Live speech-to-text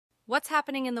What's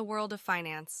happening in the world of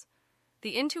finance?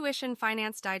 The Intuition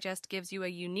Finance Digest gives you a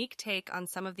unique take on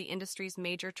some of the industry's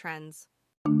major trends.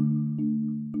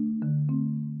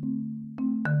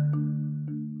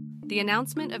 The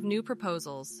announcement of new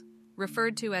proposals,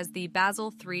 referred to as the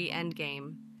Basel III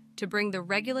Endgame, to bring the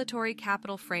regulatory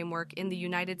capital framework in the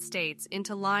United States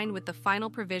into line with the final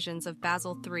provisions of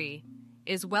Basel III,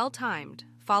 is well-timed,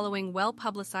 following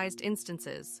well-publicized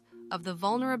instances of the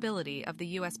vulnerability of the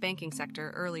U.S. banking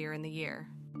sector earlier in the year.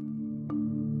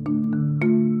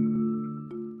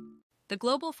 The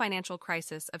global financial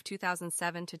crisis of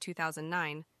 2007 to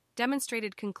 2009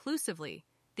 demonstrated conclusively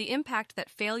the impact that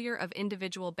failure of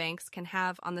individual banks can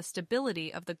have on the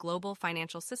stability of the global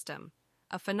financial system,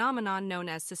 a phenomenon known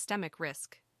as systemic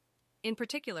risk. In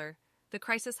particular, the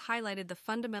crisis highlighted the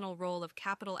fundamental role of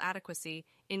capital adequacy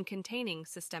in containing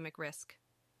systemic risk.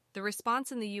 The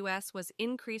response in the U.S. was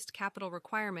increased capital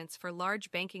requirements for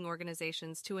large banking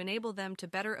organizations to enable them to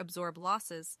better absorb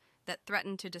losses that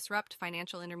threaten to disrupt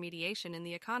financial intermediation in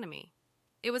the economy.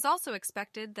 It was also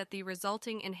expected that the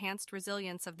resulting enhanced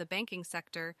resilience of the banking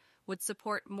sector would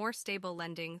support more stable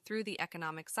lending through the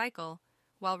economic cycle,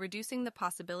 while reducing the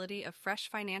possibility of fresh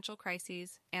financial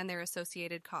crises and their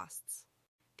associated costs.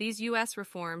 These U.S.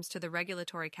 reforms to the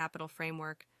regulatory capital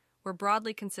framework were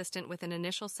broadly consistent with an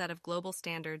initial set of global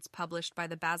standards published by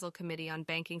the Basel Committee on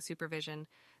Banking Supervision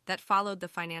that followed the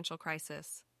financial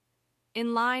crisis.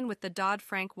 In line with the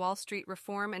Dodd-Frank Wall Street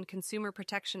Reform and Consumer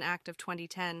Protection Act of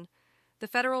 2010, the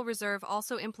Federal Reserve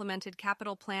also implemented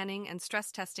capital planning and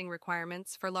stress testing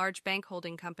requirements for large bank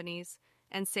holding companies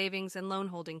and savings and loan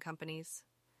holding companies.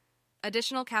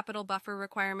 Additional capital buffer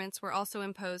requirements were also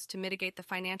imposed to mitigate the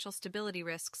financial stability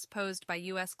risks posed by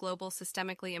U.S. global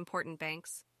systemically important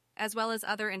banks, as well as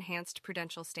other enhanced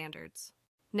prudential standards.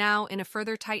 Now, in a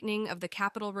further tightening of the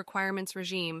capital requirements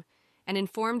regime, and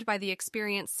informed by the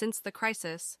experience since the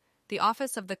crisis, the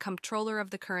Office of the Comptroller of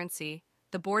the Currency,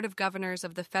 the Board of Governors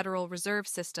of the Federal Reserve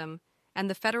System, and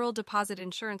the Federal Deposit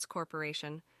Insurance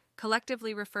Corporation,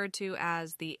 collectively referred to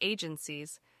as the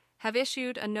agencies, have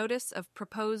issued a notice of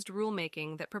proposed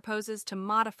rulemaking that proposes to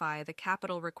modify the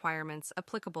capital requirements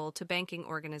applicable to banking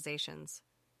organizations.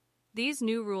 These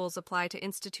new rules apply to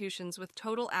institutions with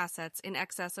total assets in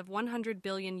excess of $100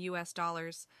 billion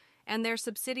and their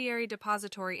subsidiary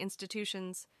depository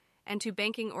institutions, and to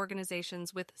banking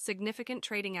organizations with significant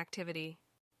trading activity.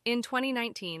 In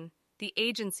 2019, the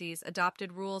agencies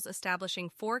adopted rules establishing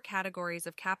 4 categories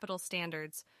of capital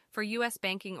standards for U.S.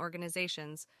 banking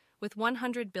organizations with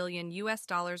 $100 billion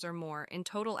or more in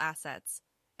total assets,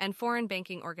 and foreign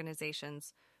banking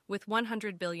organizations with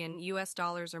 $100 billion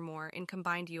or more in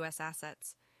combined U.S.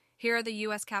 assets. Here are the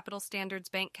U.S. Capital Standards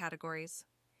Bank categories.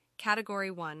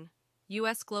 Category 1.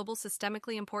 U.S. Global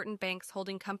Systemically Important Banks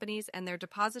holding companies and their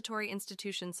depository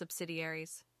institution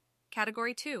subsidiaries.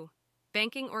 Category 2.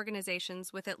 Banking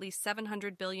organizations with at least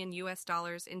 $700 billion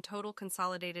in total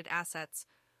consolidated assets,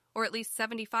 or at least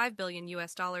 $75 billion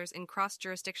in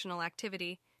cross-jurisdictional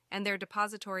activity, and their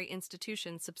depository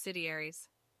institution subsidiaries.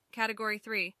 Category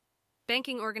 3.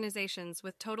 Banking organizations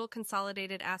with total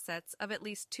consolidated assets of at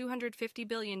least $250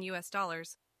 billion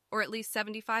or at least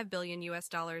 $75 billion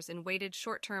in weighted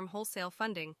short-term wholesale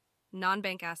funding,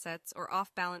 non-bank assets or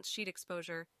off-balance sheet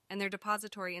exposure, and their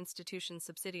depository institution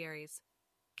subsidiaries.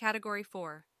 Category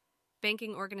 4.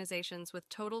 Banking organizations with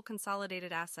total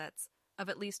consolidated assets of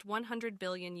at least $100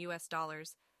 billion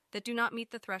that do not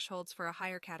meet the thresholds for a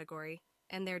higher category,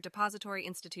 and their depository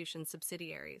institution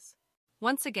subsidiaries.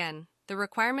 Once again, the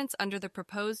requirements under the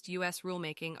proposed U.S.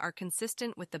 rulemaking are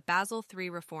consistent with the Basel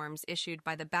III reforms issued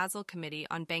by the Basel Committee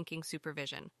on Banking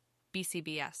Supervision,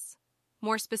 BCBS.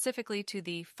 More specifically to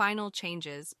the final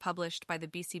changes published by the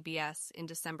BCBS in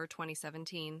December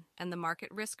 2017 and the Market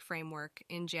Risk Framework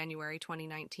in January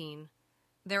 2019.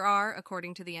 There are,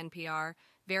 according to the NPR,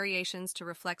 variations to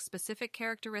reflect specific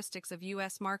characteristics of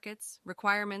U.S. markets,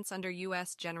 requirements under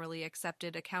U.S. Generally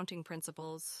Accepted Accounting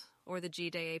Principles, or the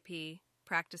GAAP,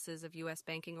 practices of U.S.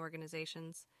 banking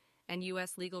organizations, and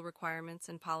U.S. legal requirements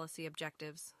and policy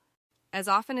objectives. As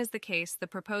often is the case, the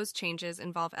proposed changes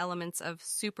involve elements of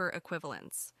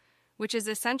super-equivalence, which is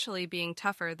essentially being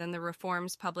tougher than the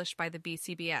reforms published by the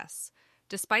BCBS,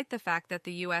 despite the fact that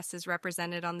the U.S. is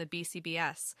represented on the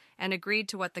BCBS and agreed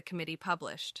to what the committee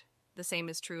published. The same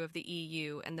is true of the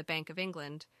EU and the Bank of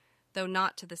England, though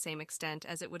not to the same extent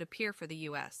as it would appear for the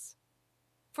U.S.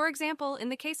 For example, in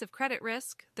the case of credit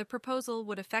risk, the proposal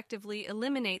would effectively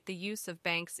eliminate the use of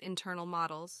banks' internal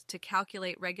models to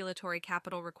calculate regulatory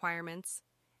capital requirements,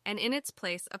 and in its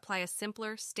place apply a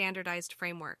simpler, standardized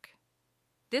framework.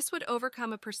 This would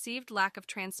overcome a perceived lack of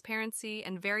transparency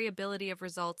and variability of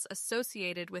results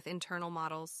associated with internal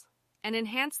models, and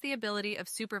enhance the ability of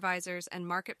supervisors and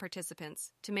market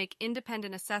participants to make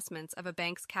independent assessments of a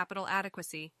bank's capital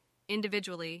adequacy,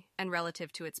 individually and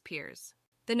relative to its peers.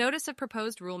 The Notice of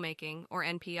Proposed Rulemaking, or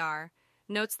NPR,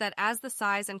 notes that as the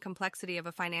size and complexity of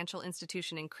a financial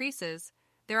institution increases,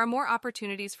 there are more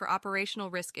opportunities for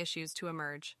operational risk issues to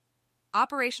emerge.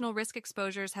 Operational risk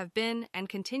exposures have been and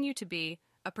continue to be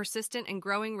a persistent and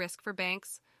growing risk for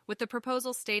banks, with the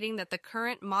proposal stating that the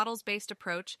current models-based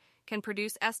approach can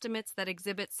produce estimates that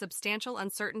exhibit substantial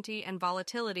uncertainty and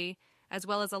volatility, as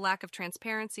well as a lack of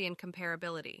transparency and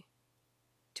comparability.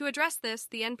 To address this,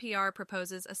 the NPR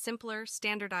proposes a simpler,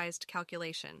 standardized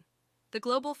calculation. The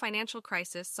global financial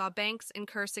crisis saw banks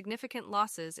incur significant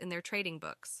losses in their trading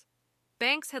books.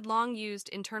 Banks had long used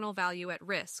internal value at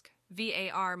risk,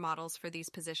 VAR models for these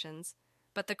positions,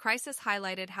 but the crisis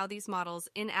highlighted how these models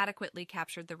inadequately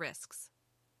captured the risks.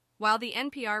 While the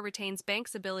NPR retains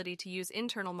banks' ability to use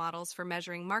internal models for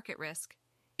measuring market risk,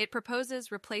 it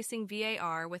proposes replacing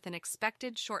VAR with an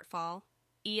expected shortfall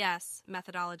 (ES)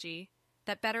 methodology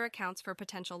that better accounts for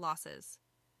potential losses.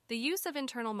 The use of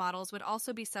internal models would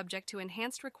also be subject to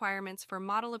enhanced requirements for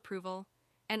model approval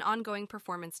and ongoing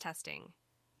performance testing.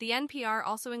 The NPR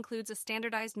also includes a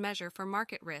standardized measure for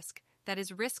market risk that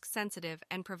is risk-sensitive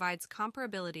and provides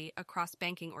comparability across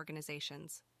banking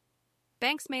organizations.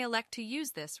 Banks may elect to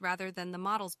use this rather than the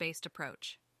models-based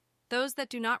approach. Those that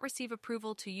do not receive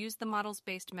approval to use the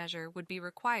models-based measure would be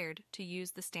required to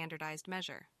use the standardized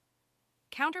measure.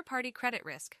 Counterparty credit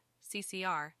risk,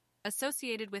 CCR,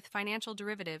 associated with financial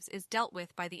derivatives is dealt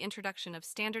with by the introduction of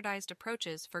standardized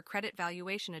approaches for credit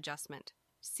valuation adjustment,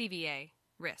 CVA,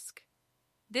 risk.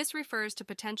 This refers to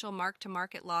potential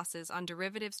mark-to-market losses on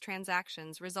derivatives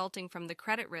transactions resulting from the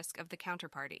credit risk of the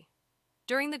counterparty.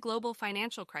 During the global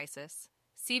financial crisis,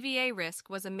 CVA risk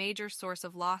was a major source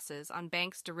of losses on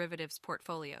banks' derivatives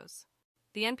portfolios.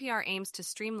 The NPR aims to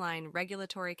streamline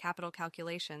regulatory capital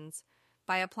calculations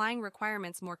by applying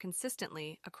requirements more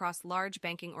consistently across large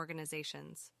banking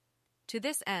organizations. To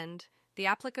this end, the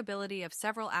applicability of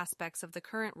several aspects of the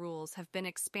current rules have been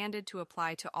expanded to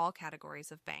apply to all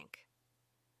categories of bank.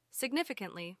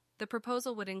 Significantly, the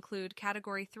proposal would include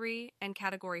Category 3 and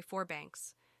Category 4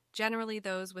 banks, generally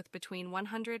those with between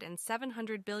 100 and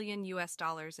 700 billion US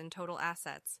dollars in total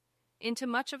assets, into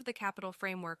much of the capital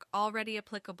framework already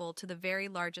applicable to the very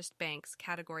largest banks,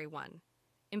 Category 1,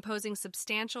 imposing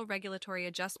substantial regulatory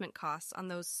adjustment costs on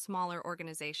those smaller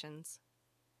organizations.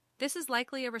 This is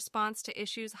likely a response to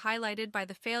issues highlighted by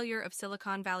the failure of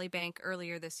Silicon Valley Bank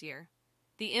earlier this year.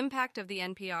 The impact of the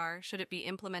NPR, should it be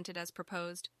implemented as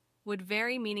proposed, would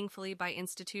vary meaningfully by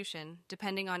institution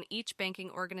depending on each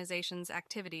banking organization's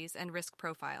activities and risk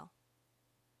profile.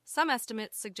 Some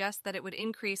estimates suggest that it would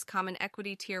increase Common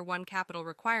Equity Tier 1 capital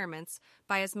requirements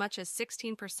by as much as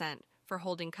 16% for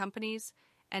holding companies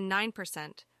and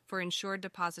 9% for insured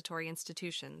depository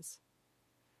institutions.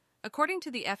 According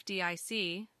to the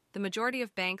FDIC, the majority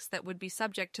of banks that would be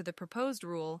subject to the proposed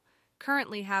rule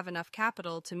currently have enough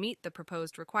capital to meet the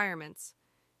proposed requirements,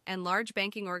 and large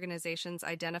banking organizations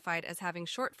identified as having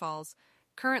shortfalls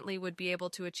currently would be able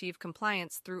to achieve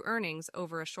compliance through earnings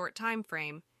over a short time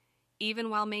frame,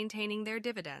 even while maintaining their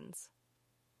dividends.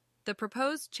 The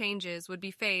proposed changes would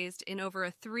be phased in over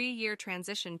a 3-year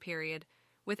transition period,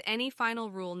 with any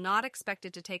final rule not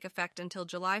expected to take effect until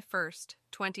July 1,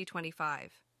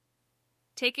 2025.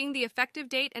 Taking the effective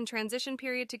date and transition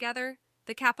period together,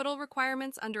 the capital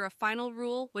requirements under a final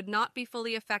rule would not be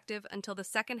fully effective until the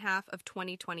second half of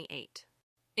 2028.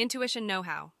 Intuition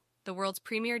Know-How, the world's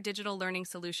premier digital learning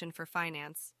solution for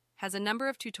finance, has a number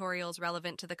of tutorials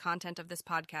relevant to the content of this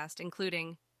podcast,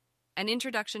 including an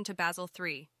introduction to Basel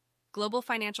III, global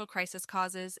financial crisis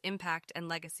causes, impact, and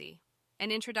legacy,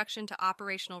 an introduction to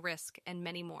operational risk, and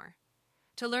many more.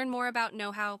 To learn more about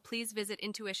know-how, please visit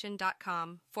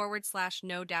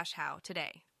intuition.com/know-how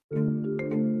today.